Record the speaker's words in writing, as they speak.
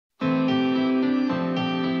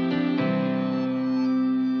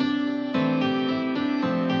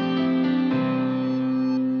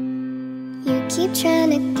keep trying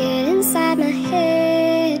to get inside my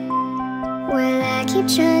head, while I keep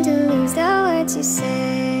trying to lose the words you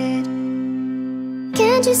said.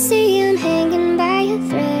 Can't you see I'm hanging by a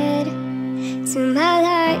thread to my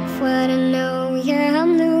life? What I know, yeah,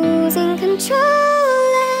 I'm losing control.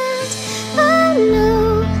 And oh no,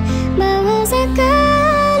 my walls are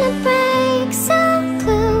gonna break so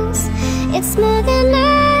close. It's more than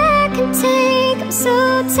I can take. I'm so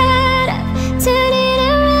tired of turning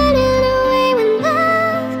and running away when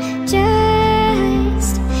love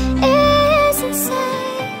just isn't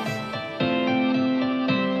safe.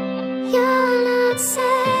 You're not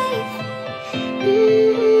safe.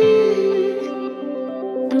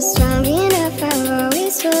 I'm strong enough, I've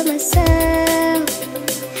always told myself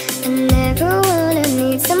I never wanna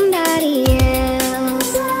need somebody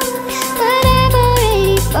else. But I've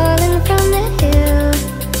already fallen from the hill,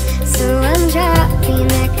 so I'm dropping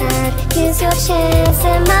that card. Here's your chance,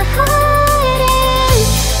 and my heart